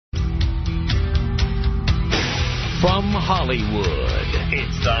From Hollywood,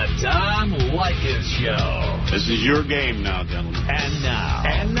 it's the Tom Leykis Show. This is your game now, gentlemen.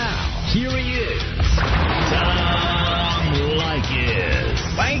 And now, here he is, Tom Leykis.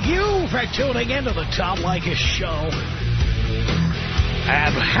 Thank you for tuning into the Tom Leykis Show.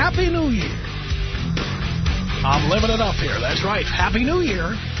 And Happy New Year. I'm living it up here. That's right. Happy New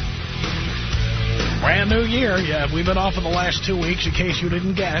Year. Brand new year. Yeah, we've been off in the last 2 weeks, in case you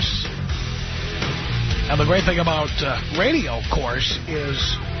didn't guess. And the great thing about radio, of course, is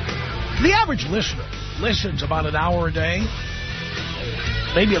the average listener listens about an hour a day,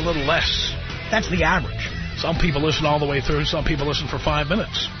 maybe a little less. That's the average. Some people listen all the way through. Some people listen for 5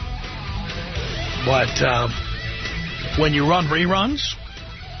 minutes. But when you run reruns,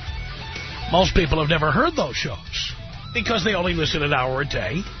 most people have never heard those shows because they only listen an hour a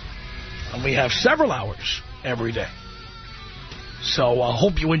day. And we have several hours every day. So I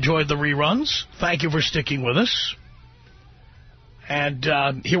hope you enjoyed the reruns. Thank you for sticking with us. And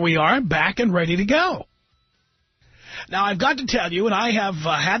here we are, back and ready to go. Now, I've got to tell you, and I have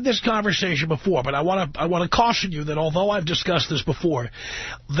had this conversation before, but I want to caution you that although I've discussed this before,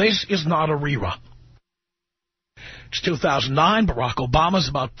 this is not a rerun. It's 2009. Barack Obama's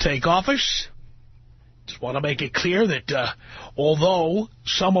about to take office. Just want to make it clear that although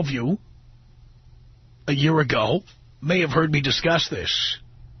some of you a year ago may have heard me discuss this,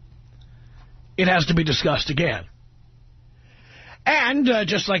 it has to be discussed again. And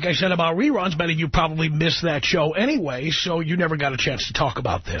just like I said about reruns, many of you probably missed that show anyway, so you never got a chance to talk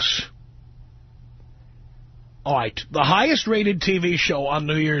about this. All right, the highest rated TV show on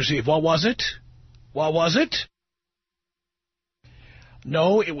New Year's Eve, what was it? What was it?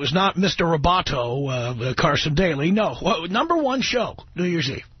 No, it was not Mr. Roboto, Carson Daly. No, #1 show, New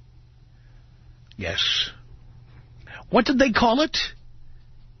Year's Eve. Yes. What did they call it?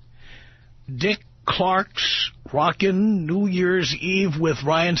 Dick Clark's Rockin' New Year's Eve with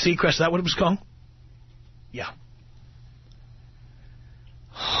Ryan Seacrest. Is that what it was called? Yeah.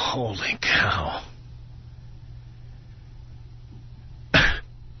 Holy cow.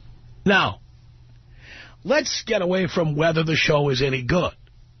 Now, let's get away from whether the show is any good.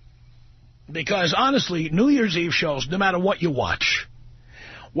 Because, honestly, New Year's Eve shows, no matter what you watch,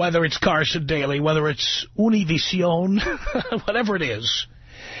 whether it's Carson Daly, whether it's Univision, whatever it is,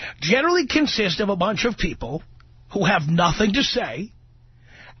 generally consist of a bunch of people who have nothing to say,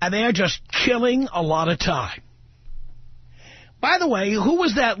 and they are just killing a lot of time. By the way, who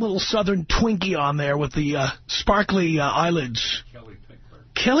was that little southern Twinkie on there with the sparkly eyelids? Kelly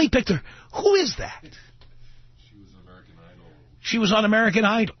Pickler. Kelly Pickler. Who is that? She was American Idol. She was on American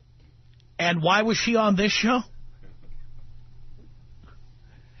Idol. And why was she on this show?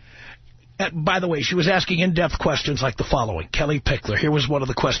 By the way, she was asking in-depth questions like the following. Kelly Pickler, here was one of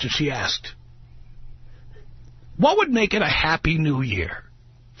the questions she asked. What would make it a happy new year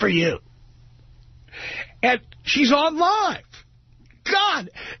for you? And she's on live.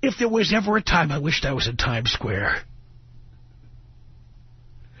 God, if there was ever a time I wished I was in Times Square.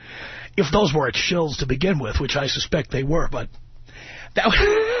 If those weren't shills to begin with, which I suspect they were, but that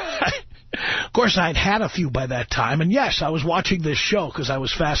of course, I'd had a few by that time, and yes, I was watching this show because I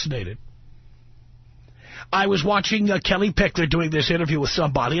was fascinated. I was watching Kelly Pickler doing this interview with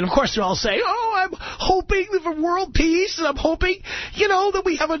somebody, and of course they're all saying, oh, I'm hoping for world peace, and I'm hoping, you know, that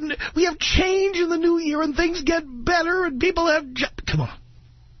we have change in the new year and things get better and people have... Come on.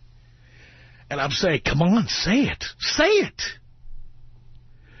 And I'm saying, come on, say it. Say it.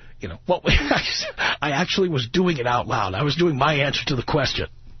 You know, what I actually was doing it out loud. I was doing my answer to the question.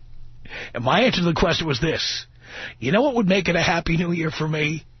 And my answer to the question was this. You know what would make it a happy new year for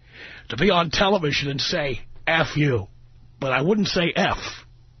me? To be on television and say, F you. But I wouldn't say F.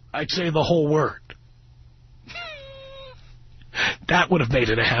 I'd say the whole word. That would have made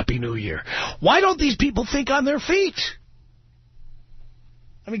it a happy new year. Why don't these people think on their feet?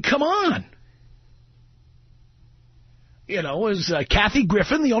 I mean, come on. You know, is Kathy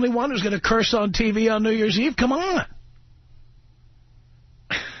Griffin the only one who's going to curse on TV on New Year's Eve? Come on.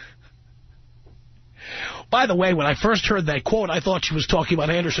 By the way, when I first heard that quote, I thought she was talking about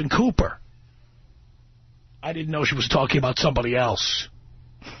Anderson Cooper. I didn't know she was talking about somebody else.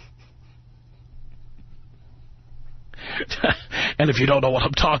 And if you don't know what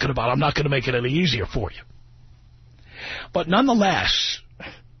I'm talking about, I'm not going to make it any easier for you. But nonetheless,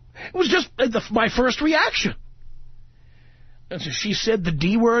 it was just my first reaction. And so she said the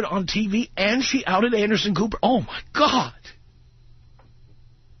D word on TV, and she outed Anderson Cooper. Oh, my God.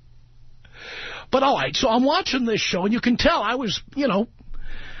 But all right, so I'm watching this show, and you can tell I was, you know,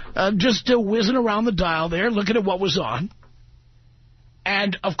 just whizzing around the dial there, looking at what was on.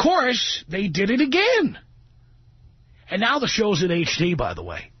 And, of course, they did it again. And now the show's in HD, by the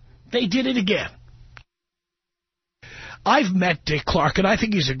way. They did it again. I've met Dick Clark, and I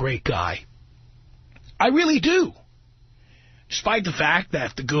think he's a great guy. I really do. Despite the fact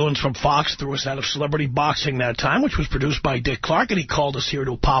that the goons from Fox threw us out of Celebrity Boxing that time, which was produced by Dick Clark, and he called us here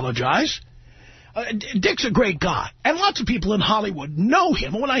to apologize. Dick's a great guy. And lots of people in Hollywood know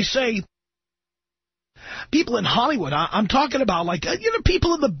him. When I say people in Hollywood, I'm talking about, like,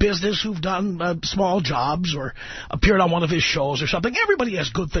 people in the business who've done small jobs or appeared on one of his shows or something. Everybody has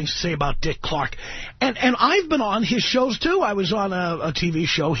good things to say about Dick Clark. And I've been on his shows, too. I was on a TV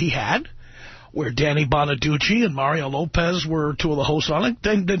show he had where Danny Bonaducci and Mario Lopez were two of the hosts on it.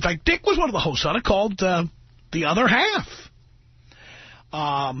 In fact, Dick was one of the hosts on it, called The Other Half.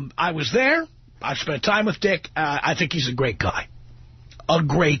 I was there. I've spent time with Dick. I think he's a great guy. A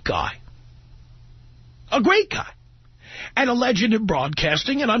great guy. A great guy. And a legend in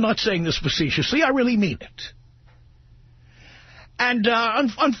broadcasting, and I'm not saying this facetiously, I really mean it. And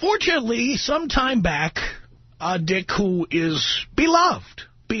unfortunately, some time back, Dick, who is beloved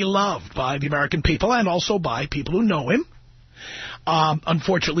by the American people and also by people who know him,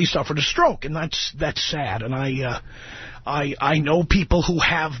 unfortunately suffered a stroke, and that's sad. And I know people who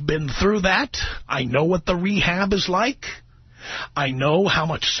have been through that. I know what the rehab is like. I know how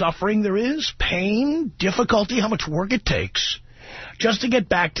much suffering there is, pain, difficulty, how much work it takes just to get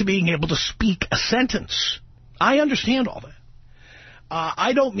back to being able to speak a sentence. I understand all that.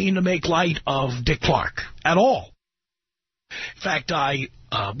 I don't mean to make light of Dick Clark at all. In fact, I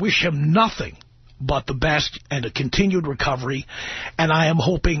wish him nothing but the best and a continued recovery, and I am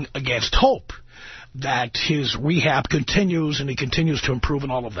hoping against hope that his rehab continues and he continues to improve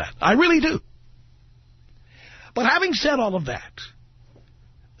and all of that. I really do. But having said all of that,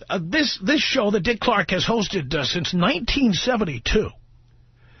 this show that Dick Clark has hosted since 1972,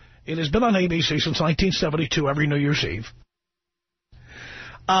 it has been on ABC since 1972, every New Year's Eve.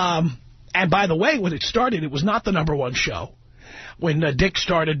 And by the way, when it started, it was not the #1 show. When Dick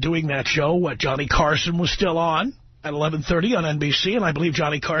started doing that show, Johnny Carson was still on at 11:30 on NBC, and I believe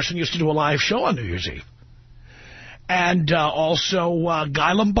Johnny Carson used to do a live show on New Year's Eve. And also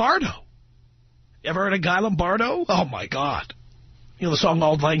Guy Lombardo. Ever heard of Guy Lombardo? Oh, my God. You know, the song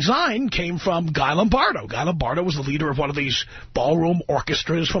Auld Lang Syne came from Guy Lombardo. Guy Lombardo was the leader of one of these ballroom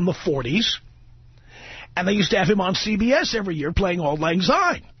orchestras from the 40s. And they used to have him on CBS every year playing Auld Lang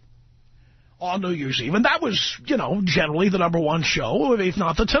Syne on New Year's Eve. And that was, you know, generally the #1 show, if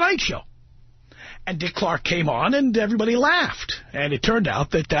not the Tonight Show. And Dick Clark came on and everybody laughed. And it turned out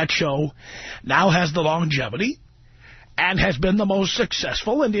that that show now has the longevity and has been the most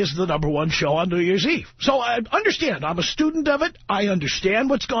successful and is the #1 show on New Year's Eve. So I understand. I'm a student of it. I understand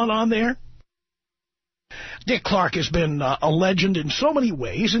what's gone on there. Dick Clark has been a legend in so many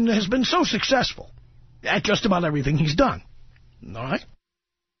ways and has been so successful at just about everything he's done. All right?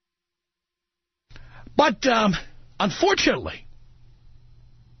 But unfortunately,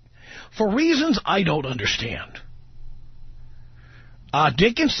 for reasons I don't understand,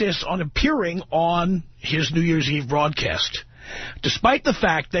 Dick insists on appearing on his New Year's Eve broadcast, despite the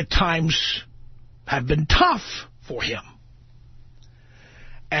fact that times have been tough for him.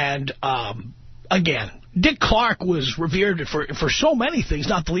 And, again, Dick Clark was revered for so many things,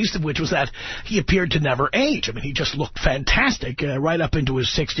 not the least of which was that he appeared to never age. I mean, he just looked fantastic right up into his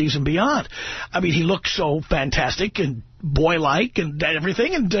 60s and beyond. I mean, he looked so fantastic and boy-like and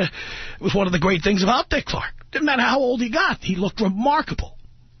everything, and it was one of the great things about Dick Clark. Didn't matter how old he got, he looked remarkable.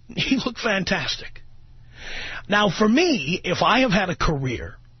 He looked fantastic. Now, for me, if I have had a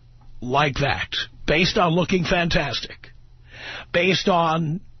career like that, based on looking fantastic, based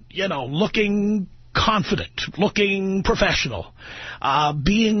on, you know, looking confident, looking professional,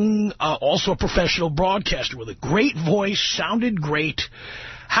 being also a professional broadcaster with a great voice, sounded great.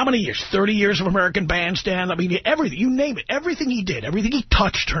 How many years? 30 years of American Bandstand? I mean, everything, you name it, everything he did, everything he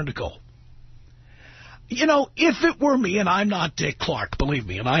touched turned to gold. You know, if it were me, and I'm not Dick Clark, believe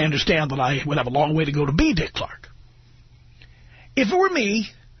me, and I understand that I would have a long way to go to be Dick Clark. If it were me,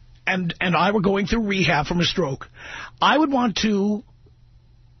 and I were going through rehab from a stroke, I would want to,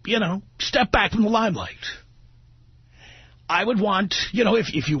 you know, step back from the limelight. I would want, you know,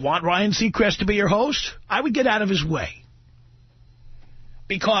 if you want Ryan Seacrest to be your host, I would get out of his way.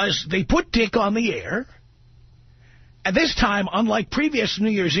 Because they put Dick on the air. And this time, unlike previous New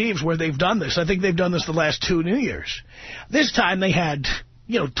Year's Eves where they've done this, I think they've done this the last 2 New Years. This time they had,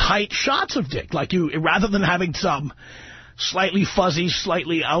 you know, tight shots of Dick. Like rather than having some slightly fuzzy,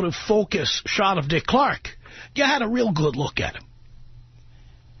 slightly out of focus shot of Dick Clark, you had a real good look at him.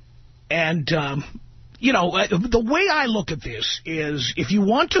 And, you know, the way I look at this is if you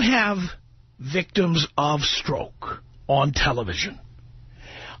want to have victims of stroke on television.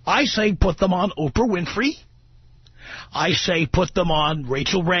 I say put them on Oprah Winfrey. I say put them on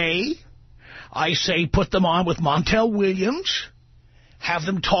Rachel Ray. I say put them on with Montel Williams. Have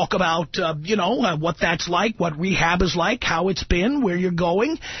them talk about, what that's like, what rehab is like, how it's been, where you're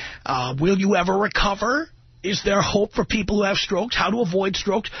going. Will you ever recover? Is there hope for people who have strokes? How to avoid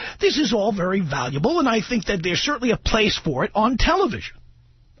strokes? This is all very valuable, and I think that there's certainly a place for it on television.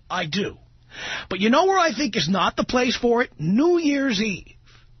 I do. But you know where I think is not the place for it? New Year's Eve.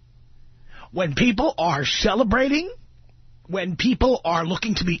 When people are celebrating, when people are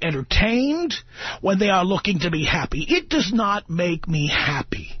looking to be entertained, when they are looking to be happy. It does not make me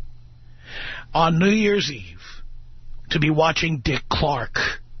happy on New Year's Eve to be watching Dick Clark.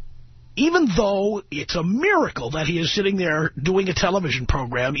 Even though it's a miracle that he is sitting there doing a television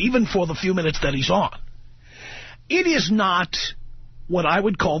program, even for the few minutes that he's on, it is not what I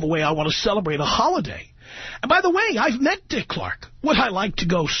would call the way I want to celebrate a holiday. And by the way, I've met Dick Clark. Would I like to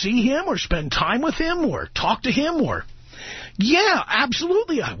go see him or spend time with him or talk to him? Yeah,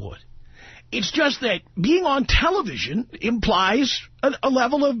 absolutely I would. It's just that being on television implies a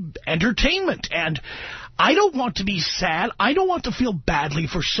level of entertainment. And I don't want to be sad. I don't want to feel badly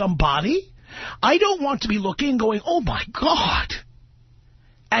for somebody. I don't want to be looking and going, oh, my God.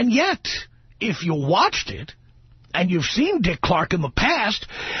 And yet, if you watched it and you've seen Dick Clark in the past,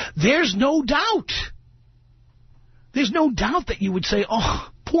 there's no doubt. There's no doubt that you would say, oh,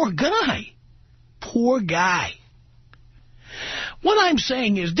 poor guy. Poor guy. What I'm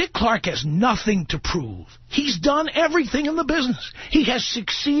saying is Dick Clark has nothing to prove. He's done everything in the business. He has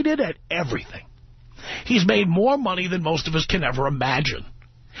succeeded at everything. He's made more money than most of us can ever imagine.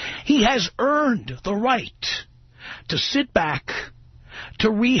 He has earned the right to sit back, to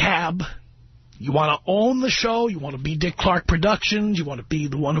rehab. You want to own the show. You want to be Dick Clark Productions. You want to be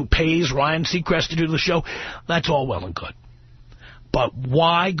the one who pays Ryan Seacrest to do the show. That's all well and good. But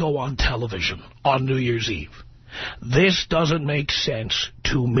why go on television on New Year's Eve? This doesn't make sense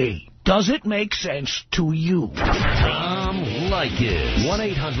to me. Does it make sense to you? Tom Leykis.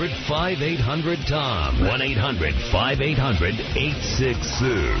 1-800-5800-TOM.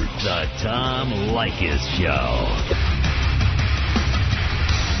 1-800-5800-866. The Tom Leykis Show.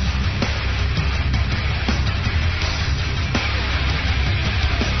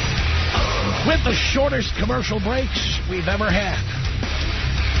 With the shortest commercial breaks we've ever had.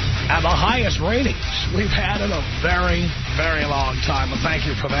 And the highest ratings we've had in a very, very long time. And thank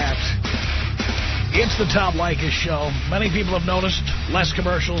you for that. It's the Tom Leykis Show. Many people have noticed less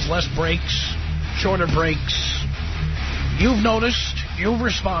commercials, less breaks, shorter breaks. You've noticed, you've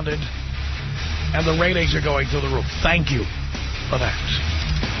responded, and the ratings are going through the roof. Thank you for that.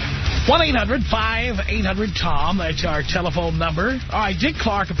 1-800-5800-TOM. That's our telephone number. All right, Dick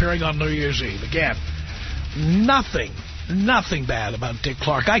Clark appearing on New Year's Eve. Again, nothing bad about Dick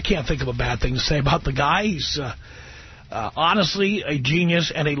Clark. I can't think of a bad thing to say about the guy. He's honestly a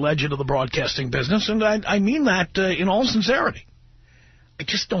genius and a legend of the broadcasting business, and I mean that in all sincerity. I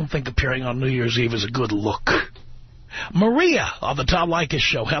just don't think appearing on New Year's Eve is a good look. Maria on the Tom Leykis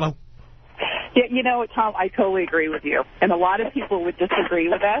Show. Hello. Yeah, you know, Tom, I totally agree with you. And a lot of people would disagree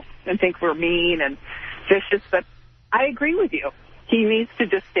with us and think we're mean and vicious, but I agree with you. He needs to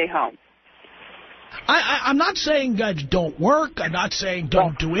just stay home. I'm not saying don't work. I'm not saying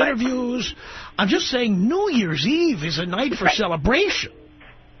don't do interviews. I'm just saying New Year's Eve is a night for celebration.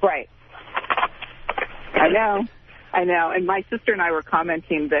 Right. I know. And my sister and I were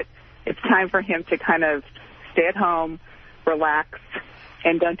commenting that it's time for him to kind of stay at home, relax,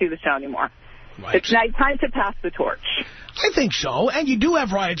 and don't do the show anymore. Right. It's time to pass the torch. I think so. And you do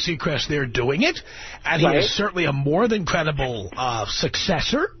have Ryan Seacrest there doing it. And he is certainly a more than credible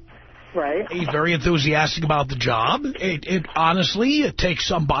successor. Right. He's very enthusiastic about the job. Honestly, it takes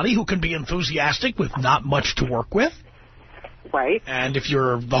somebody who can be enthusiastic with not much to work with. Right. And if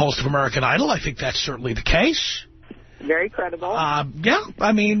you're the host of American Idol, I think that's certainly the case. Very credible. Yeah,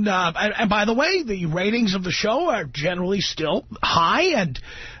 I mean, and by the way, the ratings of the show are generally still high, and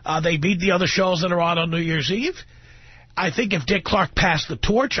they beat the other shows that are on New Year's Eve. I think if Dick Clark passed the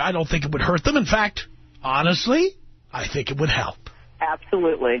torch, I don't think it would hurt them. In fact, honestly, I think it would help.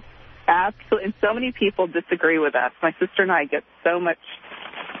 Absolutely. Absolutely. And so many people disagree with us. My sister and I get so much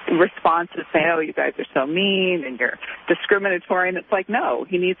responses saying, oh, you guys are so mean and you're discriminatory. And it's like, no,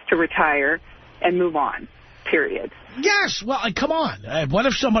 he needs to retire and move on, period. Yes. Well, come on. What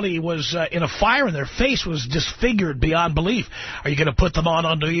if somebody was in a fire and their face was disfigured beyond belief? Are you going to put them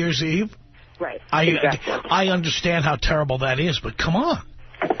on New Year's Eve? Right. Exactly. I understand how terrible that is, but come on.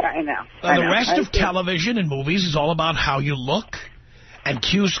 I know. The rest of television and movies is all about how you look and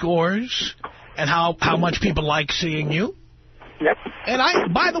Q scores and how much people like seeing you. Yep.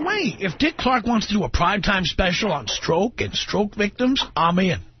 And by the way, if Dick Clark wants to do a primetime special on stroke and stroke victims, I'm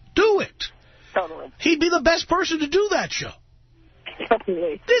in. Do it. Totally. He'd be the best person to do that show.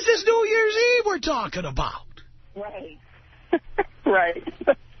 Totally. This is New Year's Eve we're talking about. Right. Right.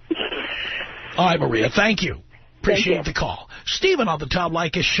 All right, Maria, thank you. Appreciate the call. Stephen on the Tom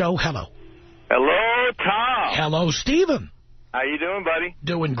Leykis show. Hello. Hello, Tom. Hello, Stephen. How you doing, buddy?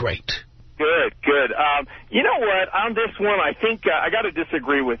 Doing great. Good, good. You know what? On this one, I think I got to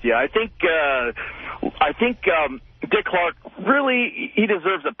disagree with you. I think Dick Clark really he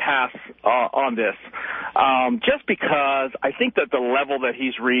deserves a pass on this, just because I think that the level that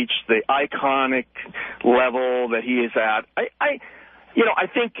he's reached, the iconic level that he is at, I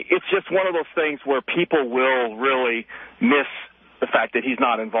think it's just one of those things where people will really miss the fact that he's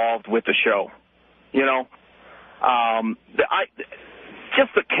not involved with the show. You know,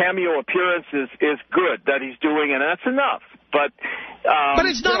 just the cameo appearance is good that he's doing, and that's enough. But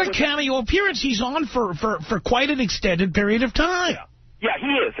it's not a cameo appearance. He's on for quite an extended period of time. Yeah, he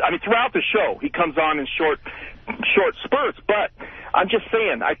is. I mean, throughout the show, he comes on in short spurts. But I'm just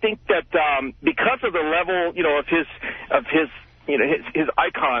saying, I think that because of the level, you know, of his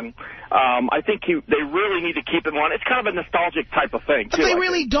icon, I think they really need to keep him on. It's kind of a nostalgic type of thing, but too. They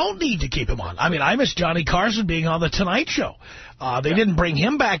really don't need to keep him on. I mean, I miss Johnny Carson being on The Tonight Show. They didn't bring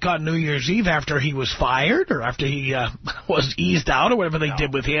him back on New Year's Eve after he was fired or after he was eased out or whatever they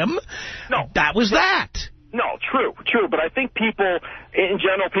did with him. No. That was that. No, true. But I think people, in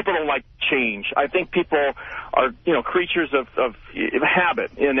general, people don't like change. I think people are, you know, creatures of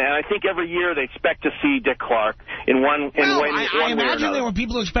habit. And I think every year they expect to see Dick Clark in one way or another. I imagine there were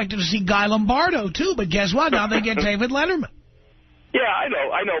people who expected to see Guy Lombardo, too. But guess what? Now they get David Letterman. Yeah,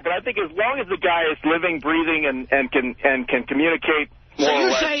 I know. But I think as long as the guy is living, breathing, and can communicate. So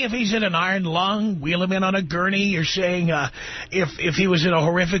you say if he's in an iron lung, wheel him in on a gurney. You're saying if he was in a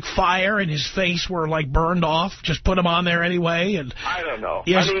horrific fire and his face were like burned off, just put him on there anyway. And I don't know.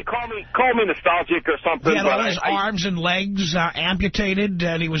 Yes, I mean, call me nostalgic or something. He had all his arms and legs amputated,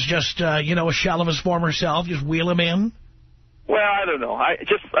 and he was just you know, a shell of his former self. Just wheel him in. Well, I don't know.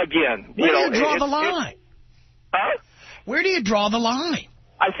 Again, where do you draw the line? Huh? Where do you draw the line?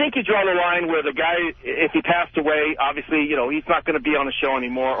 I think you draw the line where the guy, if he passed away, obviously, you know, he's not going to be on the show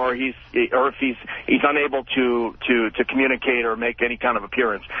anymore, or if he's unable to communicate or make any kind of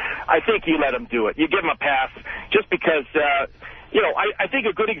appearance. I think you let him do it. You give him a pass, just because, you know, I think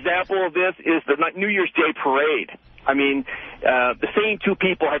a good example of this is the New Year's Day parade. I mean, the same two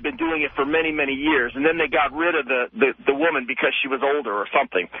people had been doing it for many, many years, and then they got rid of the woman because she was older or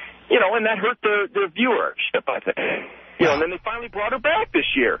something. You know, and that hurt their viewership, I think. You know, and then they finally brought her back this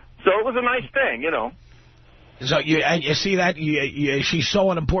year. So it was a nice thing, you know. So you see that? She's so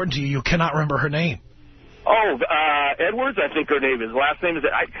unimportant to you, you cannot remember her name. Oh, Edwards, I think her name is. Last name is...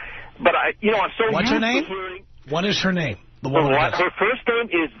 you know, I'm so What's her name? What is her name? The woman. Her first name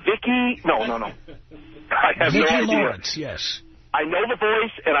is Vicki... No. I have Vicki no idea. Lawrence, yes. I know the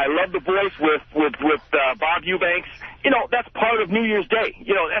voice, and I love the voice with Bob Eubanks. You know, that's part of New Year's Day.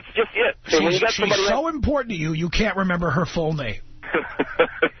 You know, that's just it. She's so important to you, you can't remember her full name.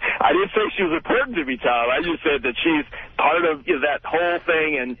 I didn't say she was important to me, Tom. I just said that she's part of that whole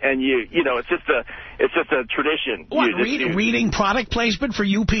thing, and you know, it's just a tradition. What, reading product placement for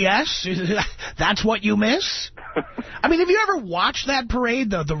UPS? That's what you miss? I mean, have you ever watched that parade,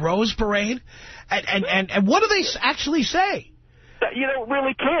 the Rose Parade? And what do they actually say? You don't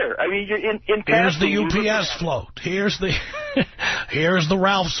really care. I mean, you're in here's the UPS float. Here's the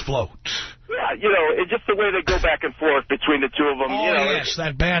Ralph's float. Yeah, you know, it's just the way they go back and forth between the two of them. Oh, you know, yes,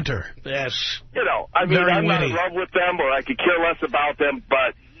 that banter. Yes. You know, I mean, I'm not in love with them, or I could care less about them,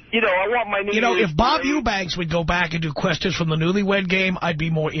 but, you know, I want my New Year's... if Bob Eubanks would go back and do questions from the Newlywed Game, I'd be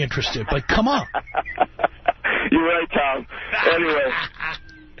more interested. But come on. You're right, Tom. Anyway...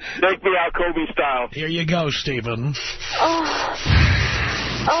 Take me out Kobe style. Here you go, Stephen. This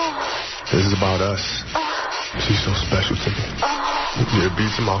is about us. She's so special to me. It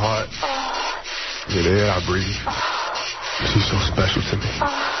beats in my heart. The air I breathe. She's so special to me.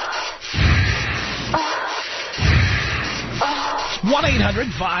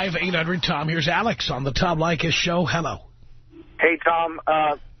 1-800-5800-TOM. Here's Alex on the Tom Leykis Show. Hello. Hey, Tom.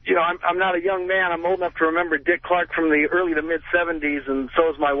 You know, I'm not a young man. I'm old enough to remember Dick Clark from the early to mid-'70s, and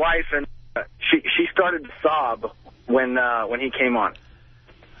so is my wife. And she started to sob when he came on.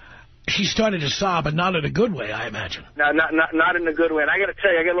 She started to sob, but not in a good way, I imagine. No, not in a good way. And I got to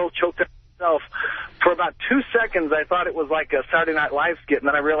tell you, I got a little choked up myself. For about 2 seconds, I thought it was like a Saturday Night Live skit, and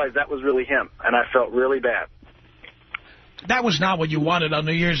then I realized that was really him, and I felt really bad. That was not what you wanted on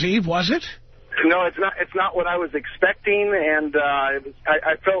New Year's Eve, was it? No, it's not. It's not what I was expecting, and I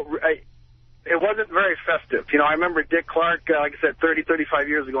felt it wasn't very festive. You know, I remember Dick Clark, like I said, 30, 35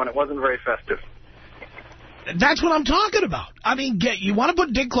 years ago, and it wasn't very festive. That's what I'm talking about. I mean, you want to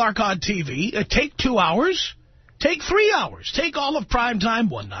put Dick Clark on TV, take 2 hours, take 3 hours, take all of prime time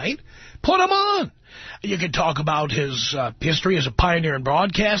one night, put him on. You could talk about his history as a pioneer in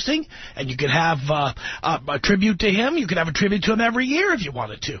broadcasting, and you could have a tribute to him. You could have a tribute to him every year if you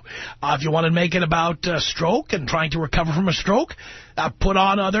wanted to. If you wanted to make it about stroke and trying to recover from a stroke, put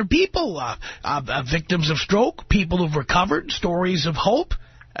on other people, victims of stroke, people who've recovered, stories of hope.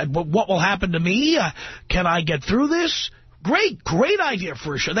 And what will happen to me? Can I get through this? Great idea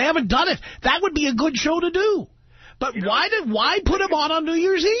for a show. They haven't done it. That would be a good show to do. But why put him on New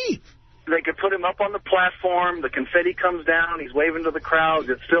Year's Eve? They could put him up on the platform. The confetti comes down. He's waving to the crowd.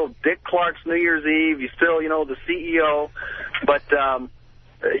 It's still Dick Clark's New Year's Eve. He's still, you know, the CEO. But,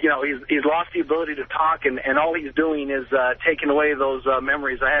 you know, he's lost the ability to talk, and all he's doing is taking away those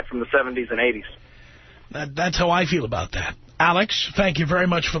memories I had from the 70s and 80s. That's how I feel about that. Alex, thank you very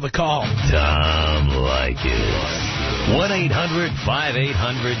much for the call. Tom Leykis.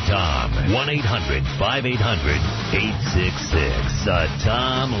 1-800-5800-TOM. 1-800-5800-866. The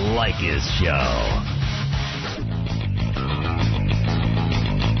Tom Leykis Show.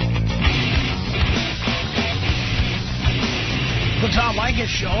 The Tom Leykis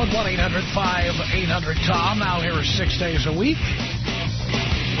Show at 1-800-5800-TOM. Now here are 6 days a week.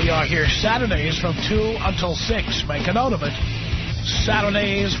 We are here Saturdays from 2 until 6. Make a note of it.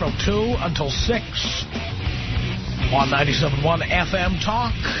 Saturdays from 2 until 6. On 97.1 FM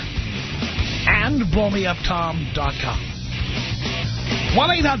Talk and blowmeuptom.com.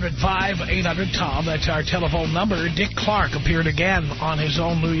 1-800-5800-TOM. That's our telephone number. Dick Clark appeared again on his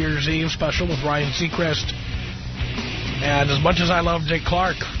own New Year's Eve special with Ryan Seacrest. And as much as I love Dick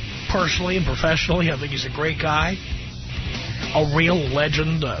Clark, personally and professionally, I think he's a great guy. A real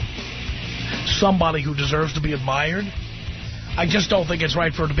legend. Somebody who deserves to be admired. I just don't think it's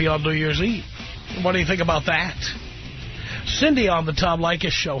right for him to be on New Year's Eve. What do you think about that? Cindy on the Tom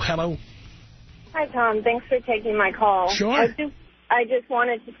Leykis Show. Hello. Hi, Tom. Thanks for taking my call. Sure. I just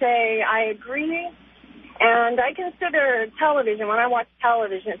wanted to say I agree, and I consider television, when I watch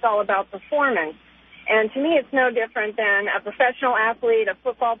television, it's all about performance. And to me, it's no different than a professional athlete, a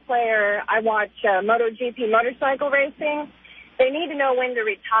football player. I watch MotoGP motorcycle racing. They need to know when to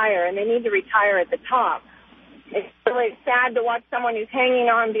retire, and they need to retire at the top. It's really sad to watch someone who's hanging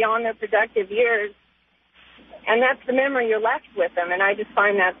on beyond their productive years, and that's the memory you're left with them, and I just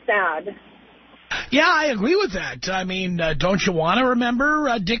find that sad. Yeah, I agree with that. I mean, don't you want to remember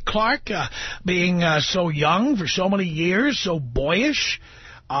Dick Clark being so young for so many years, so boyish,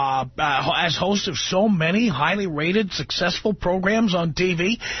 as host of so many highly rated, successful programs on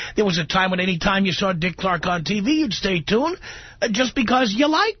TV? There was a time when any time you saw Dick Clark on TV, you'd stay tuned just because you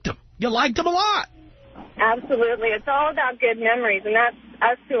liked him. You liked him a lot. Absolutely. It's all about good memories, and that's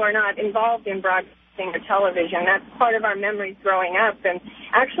us who are not involved in broadcasting or television. That's part of our memories growing up. And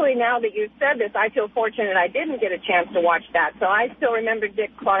actually, now that you've said this, I feel fortunate I didn't get a chance to watch that. So I still remember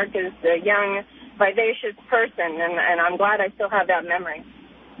Dick Clark as a young, vivacious person, and I'm glad I still have that memory.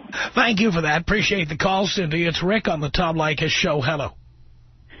 Thank you for that. Appreciate the call, Cindy. It's Rick on the Tom Leykis Show. Hello.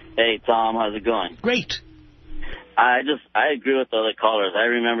 Hey, Tom. How's it going? Great. I agree with the other callers. I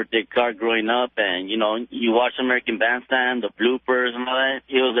remember Dick Clark growing up, and, you know, you watch American Bandstand, the bloopers and all that.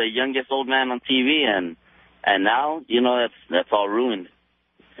 He was the youngest old man on TV, and now, you know, that's all ruined.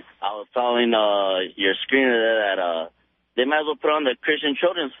 I was telling your screener there that they might as well put on the Christian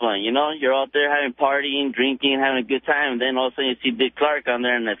Children's Fund, you know? You're out there having partying, drinking, having a good time, and then all of a sudden you see Dick Clark on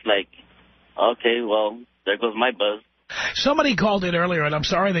there, and it's like, okay, well, there goes my buzz. Somebody called in earlier, and I'm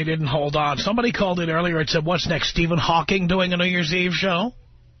sorry they didn't hold on. Somebody called in earlier and said, what's next, Stephen Hawking doing a New Year's Eve show?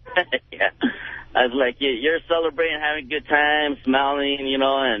 Yeah. I was like, you're celebrating, having a good time, smiling, you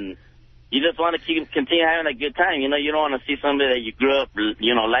know, and you just want to continue having a good time. You know, you don't want to see somebody that you grew up,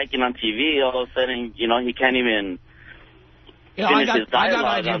 you know, liking on TV. All of a sudden, you know, he can't even finish his dialogue. I got an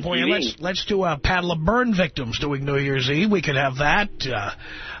idea for you. Let's do a panel of burn victims doing New Year's Eve. We could have that.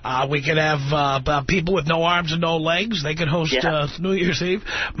 We could have people with no arms and no legs. They could host New Year's Eve.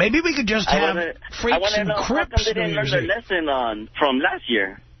 Maybe we could just have freaks and crips New Year's Eve. Lesson from last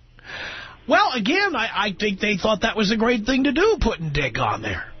year. Well, again, I think they thought that was a great thing to do, putting Dick on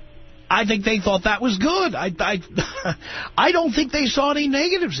there. I think they thought that was good. I don't think they saw any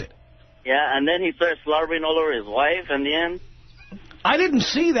negatives in it. Yeah, and then he started slobbering all over his wife in the end. I didn't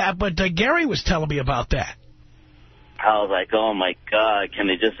see that, but Gary was telling me about that. I was like, oh, my God, can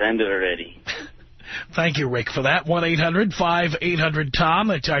they just end it already? Thank you, Rick, for that. 1-800-5800-TOM.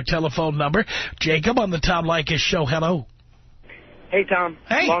 That's our telephone number. Jacob on the Tom Leykis Show. Hello. Hey, Tom.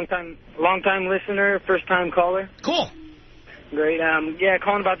 Hey. Long time listener, first-time caller. Cool. Great. Yeah,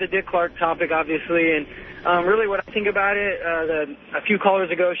 calling about the Dick Clark topic, obviously, and really what I think about it, a few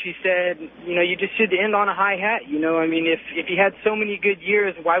callers ago, she said, you know, you just should end on a high hat. You know, I mean, if you had so many good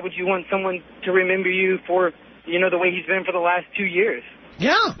years, why would you want someone to remember you for, you know, the way he's been for the last 2 years?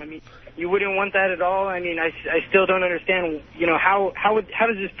 Yeah. I mean, you wouldn't want that at all. I mean, I still don't understand, you know, how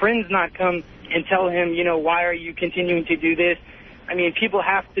does his friends not come and tell him, you know, why are you continuing to do this? I mean, people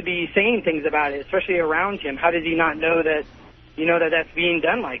have to be saying things about it, especially around him. How does he not know that, you know, that's being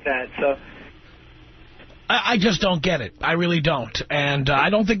done like that? So I just don't get it. I really don't. And I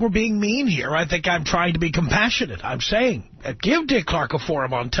don't think we're being mean here. I think I'm trying to be compassionate. I'm saying, give Dick Clark a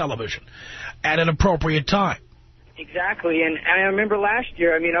forum on television at an appropriate time. Exactly, and I remember last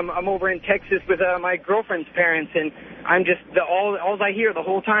year, I mean, I'm over in Texas with my girlfriend's parents, and I'm just, all I hear the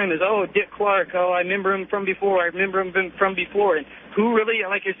whole time is, oh, Dick Clark, oh, I remember him from before, and who really,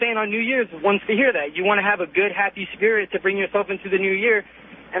 like you're saying on New Year's, wants to hear that? You want to have a good, happy spirit to bring yourself into the new year,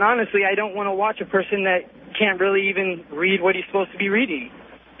 and honestly, I don't want to watch a person that can't really even read what he's supposed to be reading,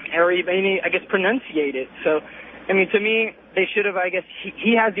 or even, I guess, pronunciate it, so I mean, to me, they should have, I guess,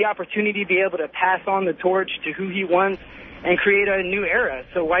 he has the opportunity to be able to pass on the torch to who he wants and create a new era.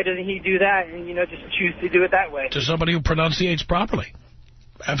 So why doesn't he do that and, you know, just choose to do it that way? To somebody who pronunciates properly.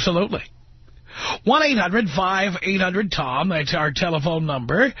 Absolutely. 1-800-5800-TOM. That's our telephone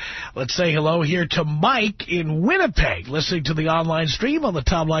number. Let's say hello here to Mike in Winnipeg, listening to the online stream on the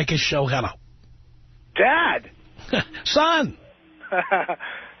Tom Leykis Show. Hello. Dad. Son.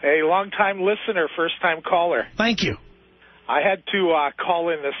 Hey, long-time listener, first-time caller. Thank you. I had to call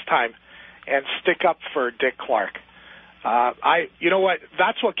in this time and stick up for Dick Clark. You know what?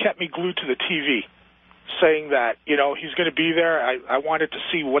 That's what kept me glued to the TV, saying that, you know, he's going to be there. I wanted to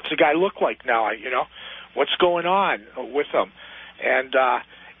see what's the guy look like now, you know, what's going on with him. And,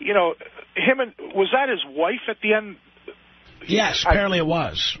 you know, was that his wife at the end? Yes, apparently it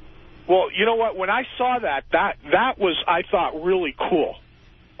was. Well, you know what? When I saw that was, I thought, really cool.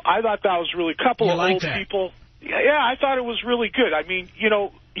 I thought that was really couple of old people. Yeah, I thought it was really good. I mean, you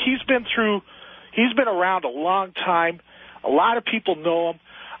know, he's been around a long time. A lot of people know him.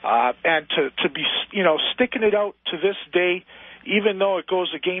 And to be, you know, sticking it out to this day, even though it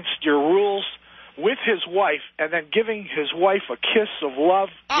goes against your rules, with his wife, and then giving his wife a kiss of love.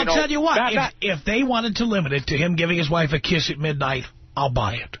 I'll tell you what, if they wanted to limit it to him giving his wife a kiss at midnight, I'll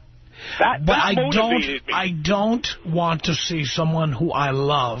buy it. But I don't want to see someone who I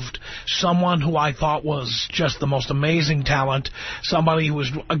loved, someone who I thought was just the most amazing talent, somebody who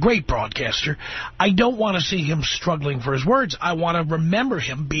was a great broadcaster. I don't want to see him struggling for his words. I want to remember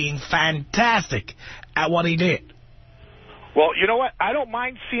him being fantastic at what he did. Well, you know what? I don't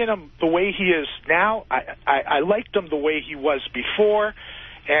mind seeing him the way he is now. I liked him the way he was before.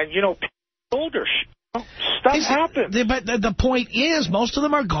 And, you know, older stuff happens. But the point is, most of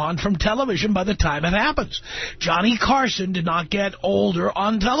them are gone from television by the time it happens. Johnny Carson did not get older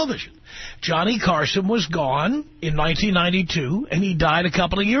on television. Johnny Carson was gone in 1992, and he died a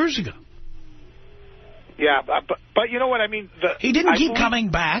couple of years ago. Yeah, but you know what I mean? He didn't keep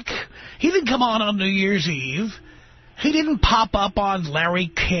coming back. He didn't come on New Year's Eve. He didn't pop up on Larry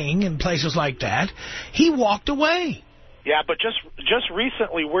King and places like that. He walked away. Yeah, but just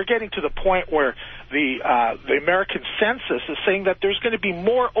recently, we're getting to the point where the American census is saying that there's going to be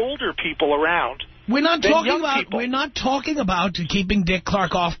more older people around. We're not talking about keeping Dick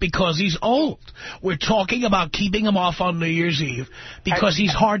Clark off because he's old. We're talking about keeping him off on New Year's Eve because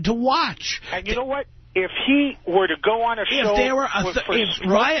he's hard to watch. And you know what? If he were to go on a show...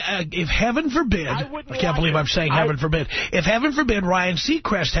 If heaven forbid... I can't believe I'm saying heaven forbid. If heaven forbid Ryan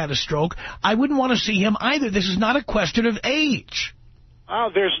Seacrest had a stroke, I wouldn't want to see him either. This is not a question of age. Oh,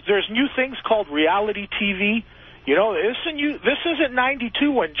 there's new things called reality TV. You know, this isn't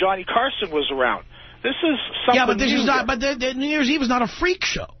 92 when Johnny Carson was around. This is something Yeah, but this new. is not... But the New Year's Eve is not a freak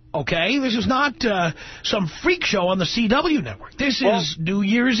show, okay? This is not some freak show on the CW network. This is New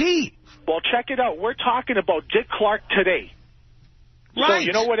Year's Eve. Well, check it out. We're talking about Dick Clark today. Right. So,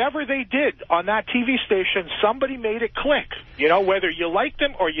 you know, whatever they did on that TV station, somebody made it click. You know, whether you liked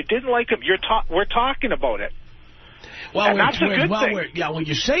him or you didn't like him, we're talking about it. Well, and that's a good thing. Yeah, well,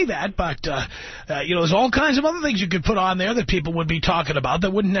 you say that, but, you know, there's all kinds of other things you could put on there that people would be talking about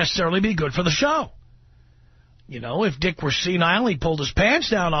that wouldn't necessarily be good for the show. You know, if Dick were senile, he pulled his pants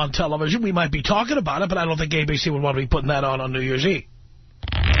down on television, we might be talking about it, but I don't think ABC would want to be putting that on New Year's Eve.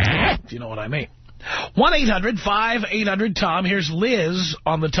 If you know what I mean. 1-800-5800-TOM. Here's Liz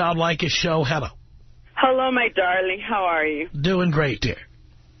on the Tom Leykis Show. Hello. Hello, my darling. How are you? Doing great, dear.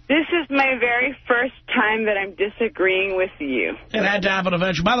 This is my very first time that I'm disagreeing with you. It had to happen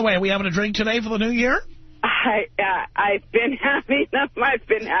eventually. By the way, are we having a drink today for the new year? I've been having them. I've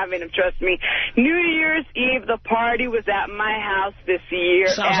been having them, trust me. New Year's Eve, the party was at my house this year.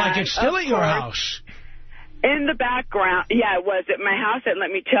 Sounds like it's still at your house. In the background, yeah, it was at my house, and let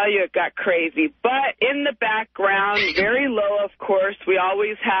me tell you, it got crazy. But in the background, very low, of course, we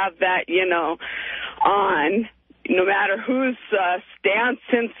always have that, on. No matter who's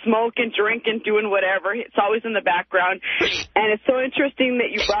dancing, smoking, drinking, doing whatever, it's always in the background. And it's so interesting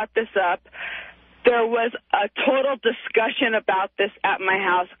that you brought this up. There was a total discussion about this at my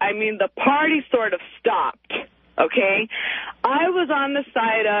house. I mean, the party sort of stopped, okay? I was on the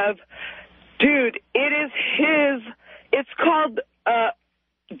side of, dude, it's called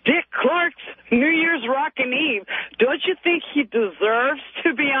Dick Clark's New Year's Rockin' Eve. Don't you think he deserves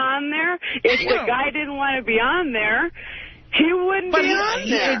to be on there? If the guy didn't want to be on there, he wouldn't be on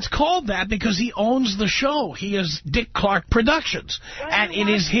there. It's called that because he owns the show. He is Dick Clark Productions, and it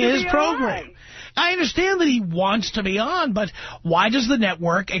is his program. I understand that he wants to be on, but why does the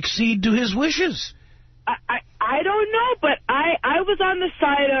network accede to his wishes? I don't know, but I was on the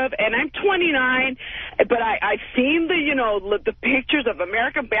side of, and I'm 29, but I've seen the pictures of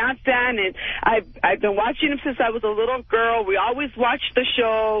American Bandstand, and I've been watching him since I was a little girl. We always watched the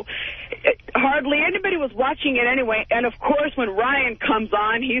show. Hardly anybody was watching it anyway, and of course when Ryan comes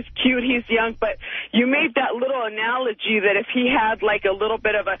on, he's cute, he's young, but you made that little analogy that if he had like a little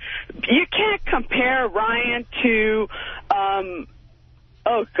bit of you can't compare Ryan to,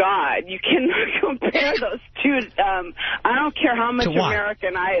 oh, God, you cannot compare those two. I don't care how much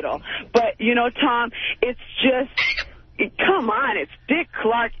American Idol. But, Tom, it's just, come on, it's Dick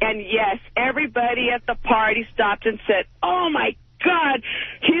Clark. And, yes, everybody at the party stopped and said, oh, my God,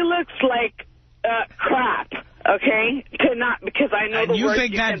 he looks like crap, okay? Because I know the words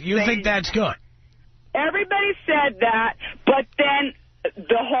you think that's good? Everybody said that, but then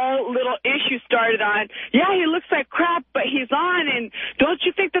the whole little issue started on, yeah, he looks like crap, but he's on, and don't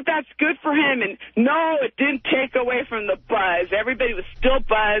you think that that's good for him? And no, it didn't take away from the buzz. Everybody was still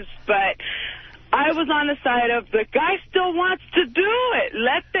buzzed, but I was on the side of the guy still wants to do it.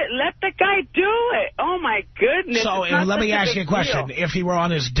 Let the guy do it. Oh, my goodness. So let me ask you a question. If he were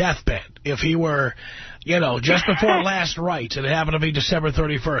on his deathbed, if he were, just before last rites, and it happened to be December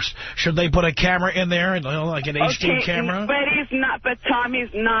 31st, should they put a camera in there, like an HD camera? But he's not. But Tom,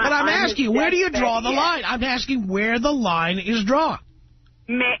 he's not. But I'm asking you, where do you draw the line? I'm asking where the line is drawn.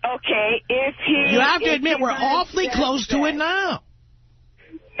 Okay, if he... You have to admit, we're awfully close to it now.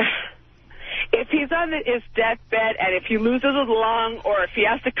 If he's on his deathbed and if he loses a lung or if he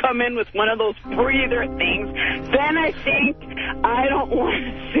has to come in with one of those breather things, then I think I don't want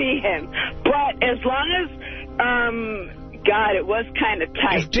to see him. But as long as, God, it was kind of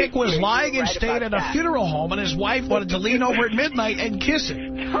tight. If Dick was lying in state at a funeral home and his wife wanted to lean over at midnight and kiss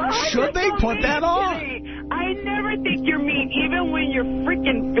him, should they put that on? I never think you're mean, even when you're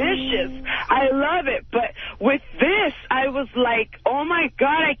freaking vicious. I love it. But with this, I was like, oh, my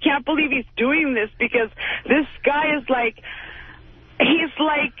God, I can't believe he's doing this because this guy is like, he is,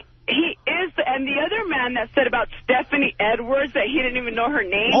 and the other man that said about Stephanie Edwards that he didn't even know her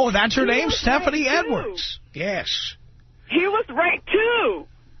name. Oh, that's her name? Stephanie Edwards. Yes. He was right, too.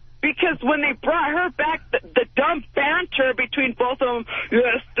 Because when they brought her back, the dumb banter between both of them,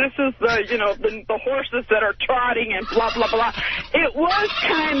 yes, this is the horses that are trotting and blah, blah, blah. It was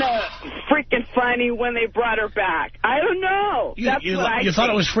kind of freaking funny when they brought her back. I don't know. You thought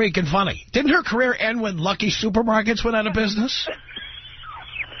it was freaking funny. Didn't her career end when Lucky Supermarkets went out of business?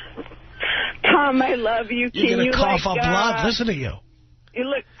 Tom, I love you. You're going to cough up blood. Listen to you.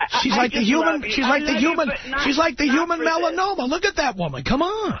 Look, she's like the human. She's like the human melanoma. Look at that woman. Come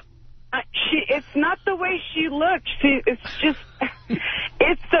on. It's not the way she looks. It's just,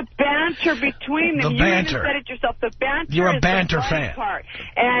 it's the banter between them. The banter. You said it yourself. The banter. You're a banter fan. Part.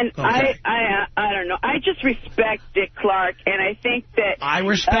 And okay. I don't know. I just respect Dick Clark, and I think that I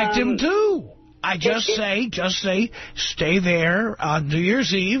respect him too. I just say, stay there on New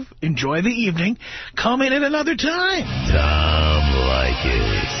Year's Eve, enjoy the evening, come in at another time. Tom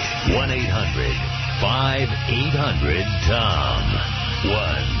Leykis. 1-800-5800-TOM.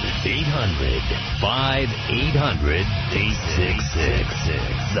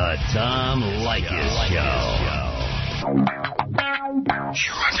 1-800-5800-866. The Tom Leykis Show.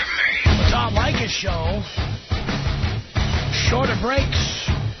 The Tom Leykis Show. Shorter breaks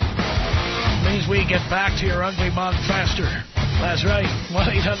means we get back to your ugly mug faster. That's right.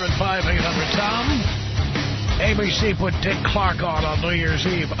 1-800-5800-TOM. ABC put Dick Clark on New Year's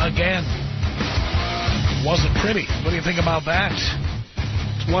Eve again. wasn't pretty. What do you think about that?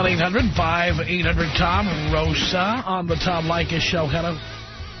 It's 1-800-5800-TOM. Rosa on the Tom Leykis Show. Hello.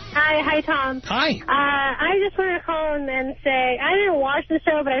 Hi, Tom. Hi. I just want to call and say I didn't watch the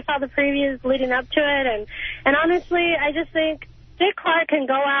show, but I saw the previews leading up to it, and honestly, I just think Dick Clark can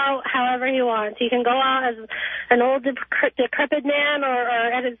go out however he wants. He can go out as an old decrepit man or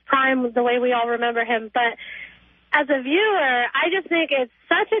at his prime the way we all remember him. But as a viewer, I just think it's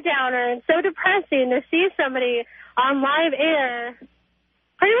such a downer and so depressing to see somebody on live air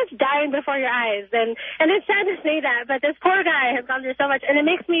pretty much dying before your eyes. And it's sad to say that, but this poor guy has gone through so much, and it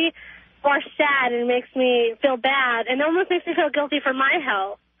makes me more sad and makes me feel bad, and it almost makes me feel guilty for my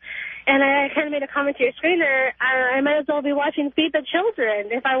health. And I kind of made a comment to your screener, I might as well be watching Feed the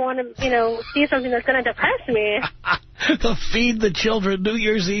Children if I want to, see something that's going to depress me. The Feed the Children New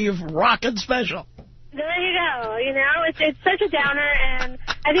Year's Eve rockin' special. There you go. It's such a downer, and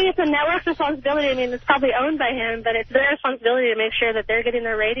I think it's a network's responsibility. I mean, it's probably owned by him, but it's their responsibility to make sure that they're getting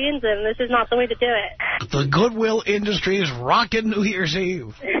their ratings, and this is not the way to do it. The Goodwill industry is rocking New Year's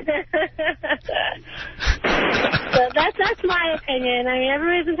Eve. So that's my opinion. I mean,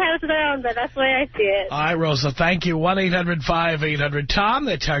 everybody's entitled to their own, but that's the way I see it. All right, Rosa, thank you. 1-800-5800-TOM.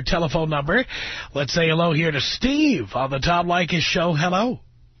 That's our telephone number. Let's say hello here to Steve on the Tom Leykis Show. Hello.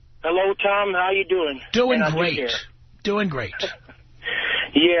 Hello, Tom. How you doing? Doing great. Doing great.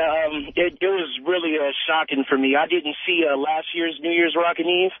 Yeah, it was really shocking for me. I didn't see last year's New Year's Rockin'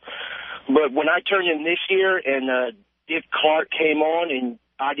 Eve, but when I turned in this year and Dick Clark came on and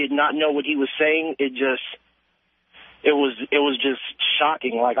I did not know what he was saying, it was just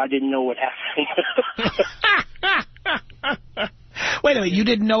shocking. Like, I didn't know what happened. Wait a minute, you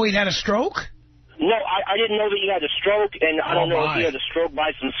didn't know he'd had a stroke? No, I didn't know that he had a stroke, and I don't know if he had a stroke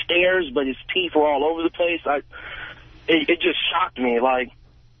by some stairs, but his teeth were all over the place. It just shocked me, like.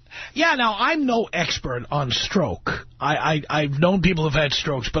 Yeah, now, I'm no expert on stroke. I've known people who've had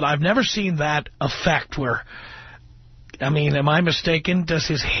strokes, but I've never seen that effect where, I mean, am I mistaken? Does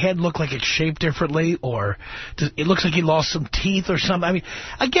his head look like it's shaped differently, or it looks like he lost some teeth or something? I mean,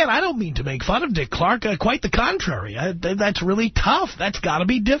 again, I don't mean to make fun of Dick Clark. Quite the contrary. That's really tough. That's got to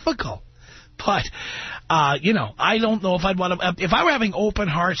be difficult. But, I don't know if I'd want to... If I were having open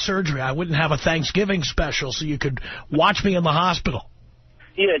heart surgery, I wouldn't have a Thanksgiving special so you could watch me in the hospital.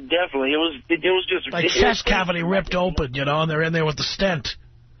 Yeah, definitely. It was just... Like chest cavity ripped open, and they're in there with the stent.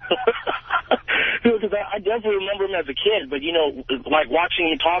 Because I definitely remember him as a kid, but, like watching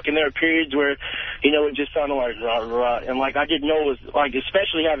him talk, and there are periods where, it just sounded like rah, rah, and, like, I didn't know it was, like,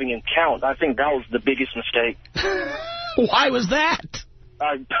 especially having him count, I think that was the biggest mistake. Why was that?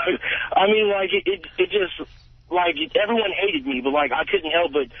 I mean, like, it just, like, everyone hated me, but, like, I couldn't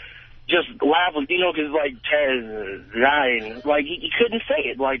help but just laugh, because, like, 10, 9, like, he couldn't say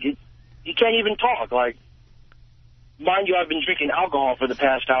it. Like, he can't even talk. Like, mind you, I've been drinking alcohol for the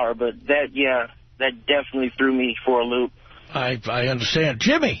past hour, but that definitely threw me for a loop. I understand.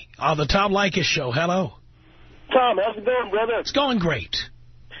 Jimmy, on the Tom Leykis Show, hello. Tom, how's it going, brother? It's going great.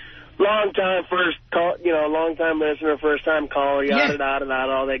 Long time first call, long time listener, first time caller, yada, yada,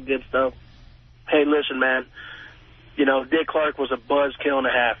 yada, all that good stuff. Hey, listen, man. Dick Clark was a buzzkill and a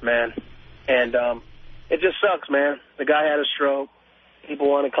half, man. And it just sucks, man. The guy had a stroke. People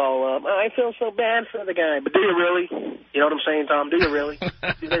want to call up. I feel so bad for the guy. But do you really? You know what I'm saying, Tom? Do you really?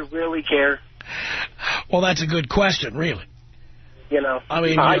 Do they really care? Well, that's a good question, really. I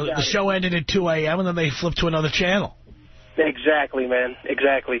mean, the show ended at 2 a.m. and then they flipped to another channel. Exactly, man.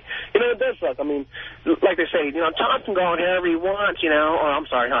 Exactly. It does suck. I mean, like they say, Tom can go out however he wants, Oh, I'm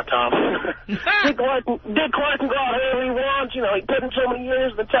sorry, not Tom. Dick Clark can go out however he wants, He put in so many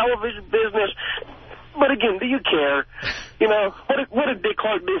years in the television business. But again, do you care? What did Dick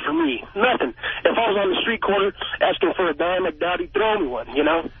Clark do for me? Nothing. If I was on the street corner asking for a dime, I'd doubt he'd throw me one,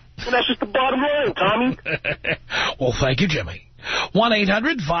 And that's just the bottom line, Tommy. Well, thank you, Jimmy.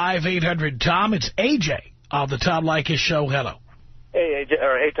 1-800-5800-TOM. It's AJ on the Tom Leykis Show. Hello. Hey, AJ,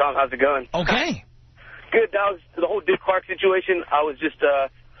 or hey, Tom. How's it going? Okay. Good. That was the whole Dick Clark situation. I was just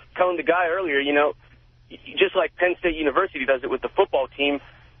telling the guy earlier, just like Penn State University does it with the football team,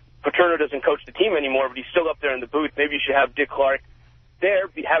 Paterno doesn't coach the team anymore, but he's still up there in the booth. Maybe you should have Dick Clark there,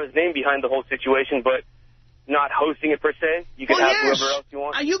 have his name behind the whole situation, but not hosting it per se. You can have whoever else you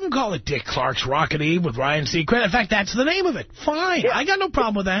want. You can call it Dick Clark's Rockin' Eve with Ryan Seacrest. In fact, that's the name of it. Fine. Yeah. I got no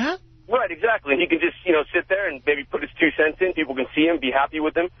problem with that. Right, exactly. And he can just, sit there and maybe put his 2 cents in. People can see him, be happy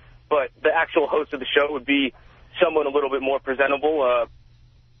with him. But the actual host of the show would be someone a little bit more presentable,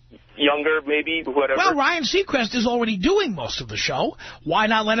 younger, maybe, whatever. Well, Ryan Seacrest is already doing most of the show. Why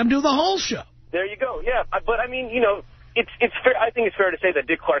not let him do the whole show? There you go. Yeah, but I mean, it's fair. I think it's fair to say that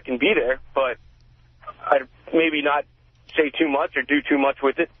Dick Clark can be there, but I'd maybe not say too much or do too much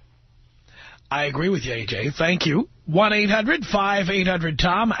with it. I agree with you, AJ. Thank you.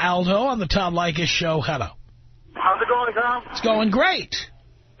 1-800-5800-TOM. Aldo on the Tom Leykis Show. Hello. How's it going, Tom? It's going great.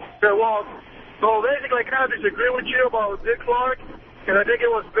 Yeah, well, so basically I kind of disagree with you about Dick Clark, and I think it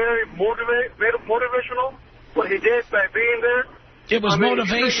was very motivational what he did by being there. It was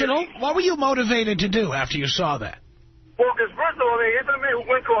motivational? What were you motivated to do after you saw that? Well, because first of all, he's a man who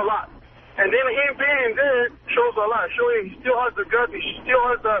went through a lot. And then him being there shows a lot. Showing he still has the guts, he still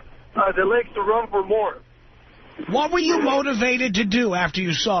has the legs to run for more. What were you motivated to do after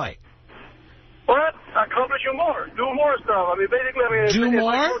you saw it? What? Accomplishing more. Do more stuff. I mean, basically,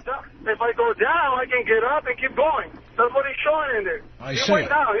 if I go down, I can get up and keep going. That's what he's showing in there. He went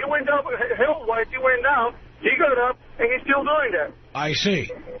down. He went down health-wise. He went down. He got up, and he's still doing that. I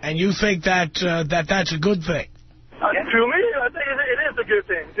see. And you think that that's a good thing? To me, I think it is a good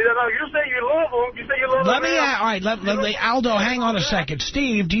thing. See, now, you say you love him. You say you love him. All right, let Aldo, hang on a second.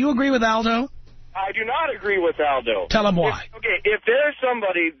 Steve, do you agree with Aldo? I do not agree with Aldo. Tell him why. If there's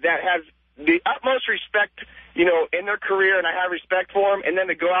somebody that has the utmost respect, in their career, and I have respect for him, and then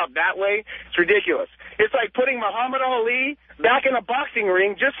to go out that way, it's ridiculous. It's like putting Muhammad Ali back in a boxing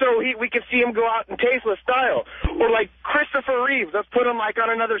ring just so we can see him go out in tasteless style. Or like Christopher Reeves, let's put him like on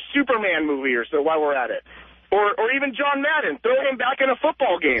another Superman movie or so while we're at it. Or even John Madden, throw him back in a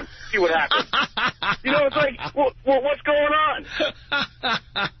football game, see what happens. It's like, well, what's going on?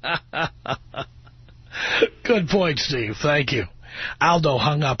 Good point, Steve. Thank you. Aldo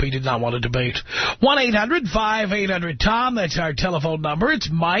hung up. He did not want to debate. 1-800-5800-TOM. That's our telephone number. It's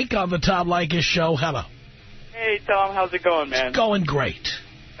Mike on the Tom Leykis Show. Hello. Hey, Tom. How's it going, man? It's going great.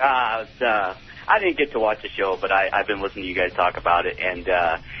 I didn't get to watch the show, but I've been listening to you guys talk about it. And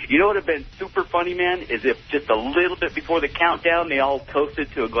you know what would have been super funny, man, is if just a little bit before the countdown, they all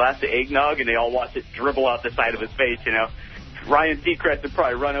toasted to a glass of eggnog and they all watched it dribble out the side of his face, Ryan Seacrest would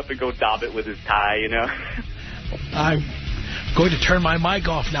probably run up and go dab it with his tie, I'm going to turn my mic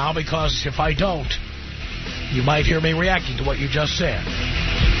off now because if I don't, you might hear me reacting to what you just said.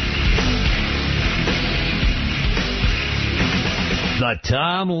 The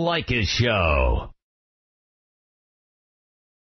Tom Leykis Show.